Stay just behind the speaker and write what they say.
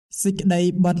សេចក្តី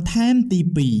បន្ថែមទី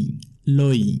2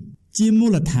លុយជាមូ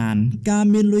លដ្ឋានការ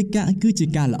មានលុយកាក់គឺជា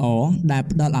ការល្អដែល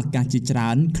ផ្ដល់ឱកាសជាច្រើ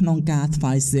នក្នុងការថ្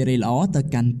វាយសេរីល្អទៅ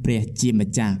កាន់ព្រះជាម្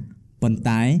ចាស់ប៉ុន្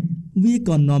តែវា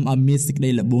ក៏នាំឲ្យមានសេចក្តី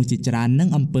ល្បួងជាច្រើននិង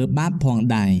អំពើបាបផង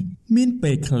ដែរមាន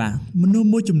ពេលខ្លះមនុស្ស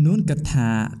មួយចំនួនគិតថា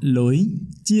លុយ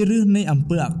ជាឫសនៃអំ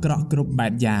ពើអាក្រក់គ្រប់បែ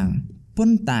បយ៉ាងប៉ុ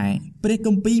ន្តែព្រះគ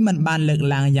ម្ពីរមិនបានលើក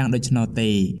ឡើងយ៉ាងដូច្នោះទេ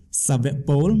សាវក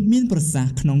ប៉ូលមានប្រសាស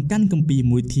ន៍ក្នុងកាន់គម្ពីរ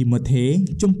1ធីម៉ូថេ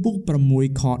ជំពូក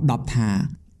6ខ10ថា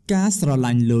ការស្រ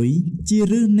ឡាញ់លុយជា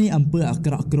ឫសនៃអំពើអា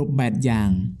ក្រក់គ្រប់បែបយ៉ាង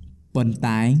ប៉ុន្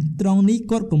តែត្រង់នេះ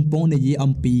គាត់កំពុងនិយាយ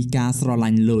អំពីការស្រឡា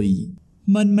ញ់លុយ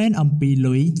មិនមែនអំពី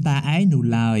លុយតែឯងនោះ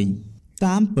ឡើយ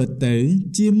តាមពិតទៅ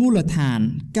ជាមូលដ្ឋាន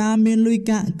ការមានលុយ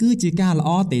កាក់គឺជាការល្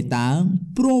អទេតើ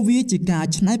ព្រោះវាជាការ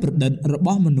ច្នៃប្រឌិតរប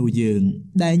ស់មនុស្សយើង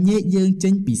ដែលញែកយើងចេ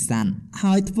ញពីសត្វ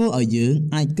ហើយធ្វើឲ្យយើង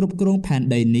អាចគ្រប់គ្រងផែន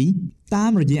ដីនេះតា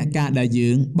មរយៈការដែលយើ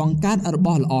ងបង្កើតរប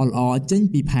ស់ល្អៗចេញ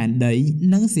ពីផែនដី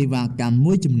និងសេវាកម្ម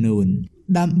មួយចំនួន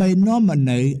ដើម្បីនាំមក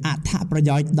នូវអត្ថប្រ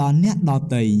យោជន៍ដល់អ្នកដ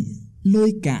ទៃលុយ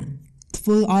កាក់ធ្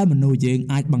វើឲ្យមនុស្សយើង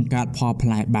អាចបង្កើតផលផ្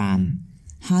លែបាន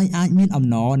ហើយអាចមានអំ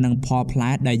ណរនឹងផលផ្លែ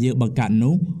ដែលយើងបង្កើត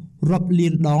នោះរាប់លា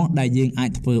នដងដែលយើងអា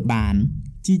ចធ្វើបាន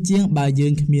ជាងបើយើ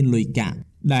ងគ្មានលុយកាក់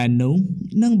ដែលនោះ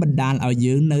នឹងបណ្ដាលឲ្យ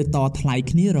យើងនៅតថ្លៃ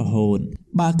គ្នារហូត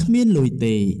បើគ្មានលុយ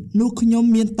ទេនោះខ្ញុំ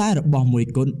មានតែរបស់មួយ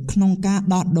គត់ក្នុងការ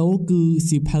ដោះដូរគឺ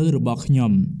សៀវភៅរបស់ខ្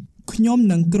ញុំ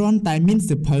នឹងគ្រាន់តែមាន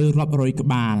សៀវភៅរាប់រយក្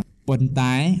បាលប៉ុន្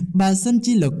តែបើសិន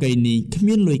ជាលោកីនេះគ្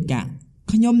មានលុយកាក់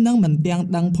ខ្ញុំនឹងមិនទាំង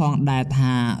ដឹងផងដែរ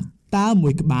ថាតើមួ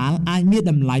យក្បាលអាចមាន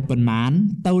តម្លៃប៉ុន្មាន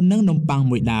ទៅនឹងនំប៉័ង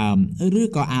មួយដើមឬ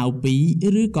ក៏អាវពី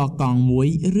រឬក៏កង់មួយ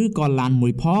ឬក៏ឡានមួ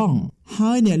យផង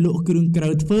ហើយអ្នកលក់គ្រឿងក្រៅ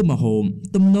ធ្វើម្ហូប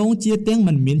ទំនងជាទាំង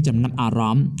មិនមានចំណាប់អារ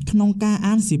ម្មណ៍ក្នុងការ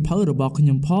អានសៀវភៅរបស់ខ្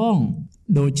ញុំផង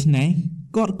ដូច្នេះ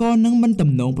គាត់ក៏នឹងមិនទំ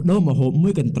នងបដូរម្ហូបមួ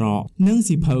យកន្ត្រកនិង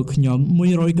សៀវភៅខ្ញុំ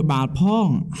100ក្បាលផង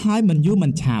ហើយមិនយូរមិ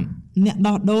នឆាប់អ្នក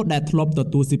ដោះដូរដែលធ្លាប់ទ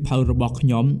ទួលសៀវភៅរបស់ខ្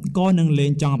ញុំក៏នឹងលេ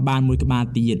ងចង់បានមួយក្បាល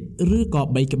ទៀតឬក៏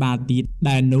3ក្បាលទៀត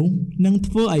ដែលនោះនឹង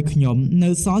ធ្វើឲ្យខ្ញុំនៅ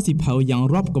សល់សៀវភៅយ៉ាង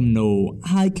រាប់គំនោ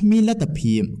ហើយគ្មានលទ្ធ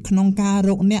ភាពក្នុងការរ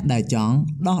កអ្នកដែលចង់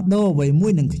ដោះដូរអ្វីមួ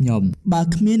យនឹងខ្ញុំបើ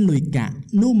គ្មានលុយកាក់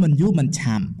នោះមិនយូរមិន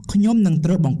ឆាប់ខ្ញុំនឹងត្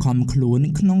រូវបង្ខំខ្លួន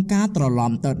ក្នុងការត្រឡ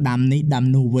ប់ទៅដាំនេះដាំ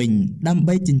នោះវិញដើម្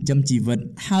បីចិញ្ចឹមជីវិត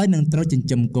ហើយនឹងត្រូវចិញ្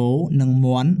ចឹមគោនិង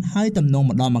មាន់ហើយទំនង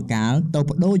ម្ដងម្កាលទៅ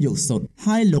បដូរយកសុទ្ធ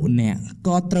ហើយលោកអ្នក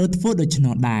ក៏ត្រូវធ្វើដូច្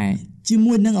នោះដែរជា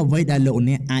មួយនឹងអ្វីដែលលោក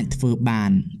អ្នកអាចធ្វើបា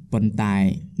នប៉ុន្តែ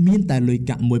មានតែលុយ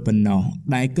កាក់មួយប៉ុណ្ណោះ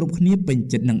ដែលគ្រប់គ្នាពេញ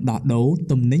ចិត្តនឹងដោះដូរ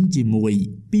ទំនិញជាមួយ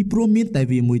ពីព្រោះមានតែ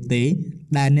វាមួយទេ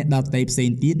ដែលអ្នកដទៃផ្សេង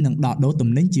ទៀតនឹងដោះដូរទំ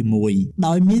និញជាមួយ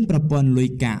ដោយមានប្រព័ន្ធលុយ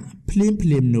កាក់ភ្លា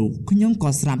មនោះខ្ញុំក៏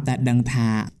ស្រាប់តែដឹងថា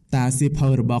តើសៀវភៅ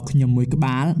របស់ខ្ញុំមួយក្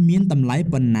បាលមានតម្លៃ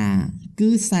ប៉ុណ្ណាគឺ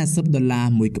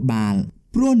$40មួយក្បាល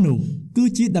ព្រោះនោះគឺ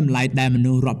ជាតម្លៃដែលម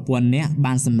នុស្សរាប់ពាន់នាក់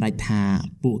បានសម្រេចថា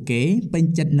ពួកគេពេញ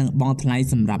ចិត្តនឹងបង់ថ្លៃ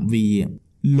សម្រាប់វា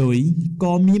លុយ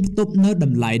ក៏មានផ្ទុកនៅត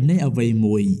ម្លៃនៃអ្វី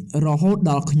មួយរហូត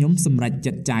ដល់ខ្ញុំសម្រេច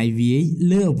ចិត្តចាយវាយ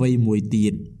លើអ្វីមួយទៀ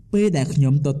តពេលដែលខ្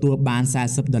ញុំទទួលបាន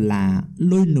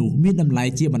$40លុយនោះមានតម្លៃ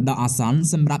ជាបណ្ដោះអាសន្ន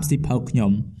សម្រាប់សៀវភៅខ្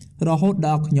ញុំរហូតដ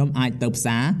ល់ខ្ញុំអាចទៅផ្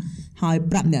សារហើយ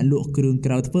ប្រាប់អ្នកលក់គ្រឿង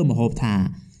ក្រៅធ្វើម្ហូបថា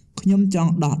ខ្ញុំច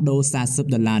ង់ដោះដូរ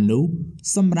$40នោះ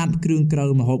សម្រាប់គ្រឿងក្រៅ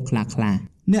ម្ហូបខ្លះៗ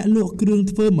អ្នកលក់គ្រឿង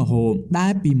ធ្វើម្ហូបដែ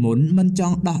លពីមុនមិនច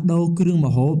ង់ដោះដូរគ្រឿង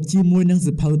ម្ហូបជាមួយនឹង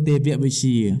សៀវភៅទេវវិទ្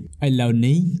យាឥឡូវ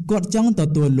នេះគាត់ចង់ទ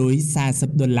ទួលលុយ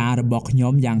$40របស់ខ្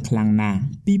ញុំយ៉ាងខ្លាំងណាស់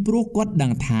ពីព្រោះគាត់ដឹ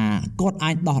ងថាគាត់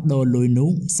អាចដោះដូរលុយនោះ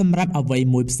សម្រាប់អ្វី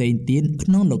មួយផ្សេងទៀតក្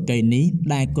នុងលោកីយ៍នេះ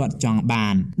ដែលគាត់ចង់បា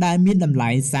នដែលមានតម្លៃ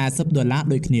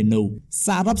$40ដូចគ្នានោះស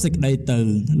រុបសេចក្តីទៅ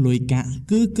លុយកាក់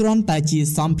គឺគ្រាន់តែជា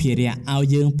សម្ភារៈឲ្យ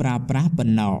យើងប្រើប្រាស់ប៉ុ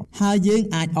ណ្ណោះហើយយើង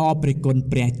អាចអរព្រគុណ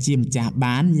ព្រះជាម្ចាស់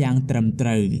បានយ៉ាងត្រឹមត្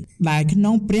រូវដែលក្នុ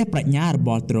ងព្រះប្រាជ្ញារប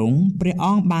ស់ទ្រង់ព្រះអ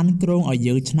ង្គបានគ្រោងឲ្យ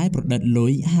យើងច្នៃប្រឌិតលុ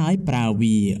យហើយប្រើ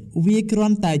វាគ្រា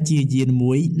ន់តែជាយាន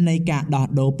មួយនៃការដោះ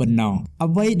ដូរប៉ុណ្ណោះ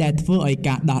អ្វីដែលធ្វើឲ្យ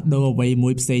ការដោះដូរអ្វីមួ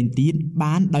យផ្សេងទៀត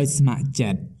បានដោយស្ម័គ្រ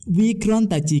ចិត្តវាគ្រាន់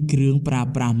តែជាគ្រឿងប្រើ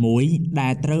ប្រាស់មួយដែ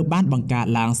លត្រូវបានបង្កើត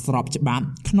ឡើងស្របច្បាប់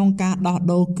ក្នុងការដោះ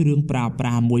ដូរគ្រឿងប្រើប្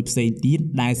រាស់មួយផ្សេងទៀត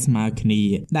ដែលស្មើគ្នា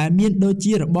ដែលមានដូច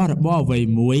ជារបស់របរអ្វី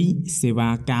មួយសេ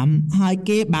វាកម្មហើយ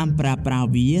គេបានប្រើប្រាស់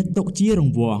វាទុកជារ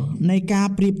ង្វាស់នៃការ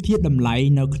ប្រៀបធៀបតម្លៃ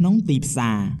នៅក្នុងទីផ្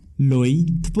សារលុយ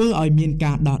ធ្វើឲ្យមាន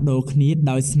ការដោះដូរគ្នា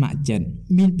ដោយស្ម័គ្រចិត្ត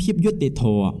មានភាពយុត្តិធ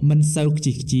ម៌មិនសូវខ្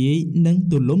ជិះខ្ជាយនិង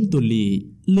ទូលំទូលាយ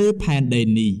លើផែនដី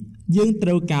នេះយើងត្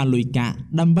រូវការលុយកាក់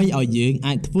ដើម្បីឲ្យយើង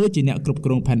អាចធ្វើជាអ្នកគ្រប់គ្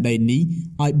រងផែនដីនេះ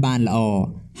ឲ្យបានល្អ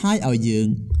ហើយឲ្យយើង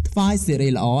ថ្វាយសិរី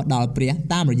ល្អដល់ព្រះ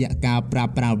តាមរយៈការប្រើ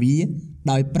ប្រាស់វា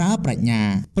ដោយប្រើប្រាជ្ញា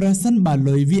ប្រសិនបើ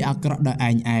លុយវាអាក្រក់ដោយ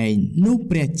ឯងនោះ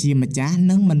ព្រះជាម្ចាស់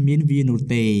នឹងមិនមានវានោះ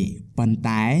ទេប៉ុន្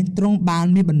តែទ្រង់បាន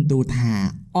មានបន្ទូលថា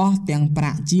អស់ទាំងប្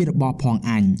រាក់ជារបស់ផង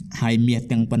អញហើយមាស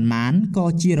ទាំងប៉ុន្មានក៏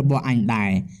ជារបស់អញដែ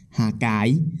រហាកាយ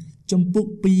ជំពូក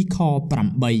2ខ8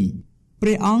ព្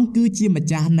រះអង្គគឺជាម្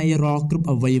ចាស់នៃរាល់គ្រប់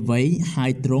អ្វីៗហើ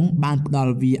យទ្រង់បានផ្ដ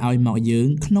ល់វាឲ្យមកយើង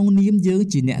ក្នុងនាមយើង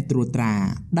ជាអ្នកត្រួតត្រា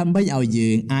ដើម្បីឲ្យយើ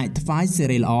ងអាចថ្វាយសេ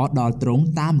រីល្អដល់ទ្រង់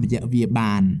តាមរយៈវា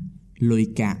បានលុយ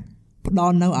កាក់ផ្ដ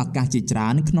ល់នៅឱកាសជាច្រើ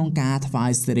នក្នុងការថ្វា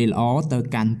យសេរីល្អទៅ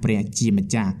កាន់ព្រះជាម្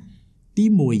ចាស់ទី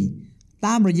1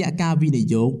តាមរយៈការវិនិ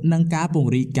យោគនិងការព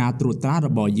ង្រីកការត្រួតត្រារ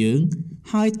បស់យើង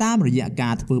ហើយតាមរយៈកា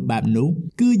រធ្វើបែបនោះ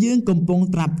គឺយើងកំពុង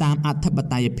ត្រាប់តាមអធិប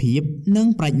តេយ្យភាពនិង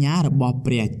ប្រាជ្ញារបស់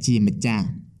ព្រះជាម្ចាស់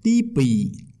ទី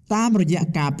2តាមរយៈ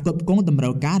ការផ្គត់ផ្គង់តម្រូ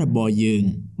វការរបស់យើង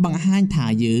បង្ហាញថា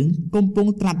យើងកំពុង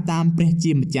ត្រាប់តាមព្រះ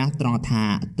ជាម្ចាស់ត្រង់ថា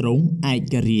ទ្រង់ឯ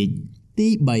ករាជ្យទី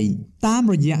3តាម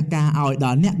រយៈការឲ្យដ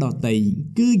ល់អ្នកដទៃ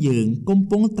គឺយើងកំ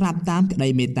ពុងត្រាប់តាមក្តី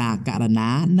មេត្តាករុណា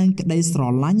និងក្តីស្រ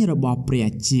ឡាញ់របស់ព្រះ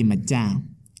ជាម្ចាស់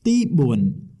ទី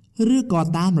4ឬក៏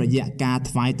តាមរយៈការ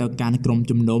ថ្វាយទៅកាន់ក្រុម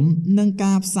ជំនុំនិង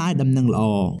ការផ្សាយដំណឹងល្អ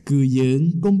គឺយើង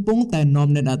កំពុងតែនាំ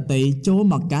អ្នកដទៃចូល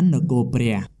មកកាន់នគរព្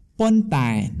រះប៉ុន្តែ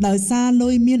ដោយសារលុ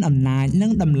យមានអំណាចនិ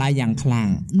ងតម្លៃយ៉ាងខ្លាំង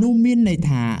នោះមានន័យ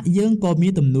ថាយើងក៏មា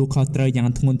នទំនួលខុសត្រូវយ៉ាង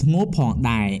ធ្ងន់ធ្ងរផង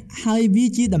ដែរហើយវា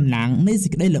ជាតំណាងនៃសេ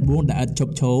ចក្តីល្បួងដែលឥតឈ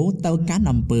ប់ឈរទៅកាន់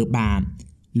អំពើបាប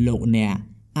លោកអ្នក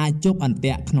អាចជប់អន្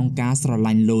ទាក់ក្នុងការស្រ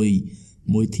ឡាញ់លុយ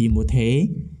1ធីម៉ូថេ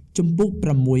ជំពូក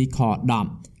6ខ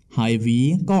10ហើយវា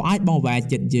ក៏អាចបង្វែរ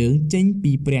ចិត្តយើងចេញ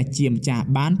ពីព្រះជាម្ចាស់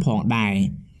បានផងដែរ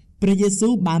ព្រះយេស៊ូ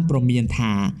វបានព្រមាន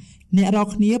ថាអ្នករា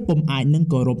ល់គ្នាពុំអាចនឹង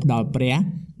គោរពដល់ព្រះ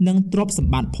និងទ្រព្យស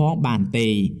ម្បត្តិផងបានទេ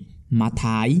ម៉ា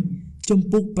ថាយជំ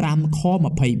ពូក5ខ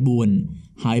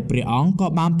24ហើយព្រះអង្គក៏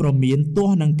បានព្រមានទា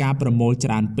ស់នឹងការប្រមូលច្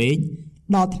រើនពេក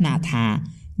ដល់ថ្នាក់ថា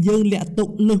យើងលាក់ទុក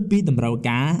លើសពីតម្រូវ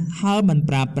ការហើយមិន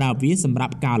ប្រើវាសម្រា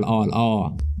ប់ការល្អ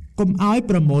កុំឲ្យ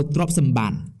ប្រមូលទ្រព្យសម្ប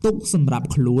ត្តិទុកសម្រាប់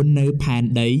ខ្លួននៅផែន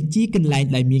ដីជាកន្លែង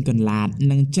ដែលមានកន្លាត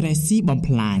និងច្រេះស៊ីបំ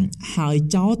ផ្លាញហើយ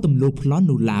ចោលទម្លុះប្លន់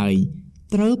នោះឡើយ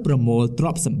ត្រូវប្រមូលទ្រ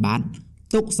ព្យសម្បត្តិ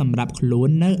ទុកសម្រាប់ខ្លួន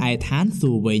នៅឯឋាន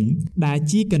សួគ៌វិញដែល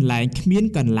ជាកន្លែងគ្មាន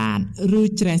កន្លាតឬ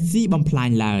ច្រេះស៊ីបំផ្លាញ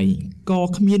ឡើយក៏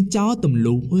គ្មានចោលទម្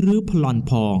លុះឬប្លន់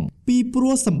ផងពីព្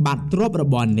រោះសម្បត្តិទ្រព្យរ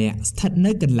បស់អ្នកស្ថិត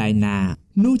នៅកន្លែងណា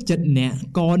នោះចិត្តអ្នក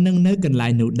ក៏នឹងនៅកន្លែ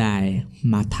ងនោះដែរ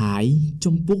ម៉ាថាយ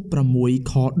ជំពូក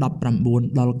6ខ19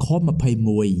ដល់ខ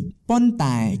21ប៉ុន្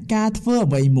តែការធ្វើ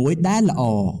អ្វីមួយដែលល្អ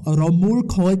រមូល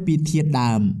ខូចពីធាតុ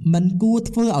ដើមមិនគួរ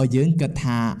ធ្វើឲ្យយើងគិត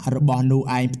ថារបស់នោះ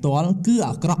ឯងផ្ទាល់គឺ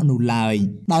អាក្រក់នោះឡើយ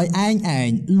ដោយឯង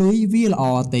លុយវាល្អ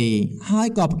ទេហើយ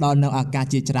ក៏ផ្ដល់នូវឱកាស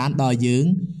ជាច្រើនដល់យើង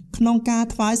ក្នុងការ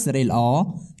ថ្វាយសេរីល្អ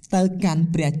ទៅកាន់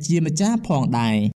ព្រះជាម្ចាស់ផងដែរ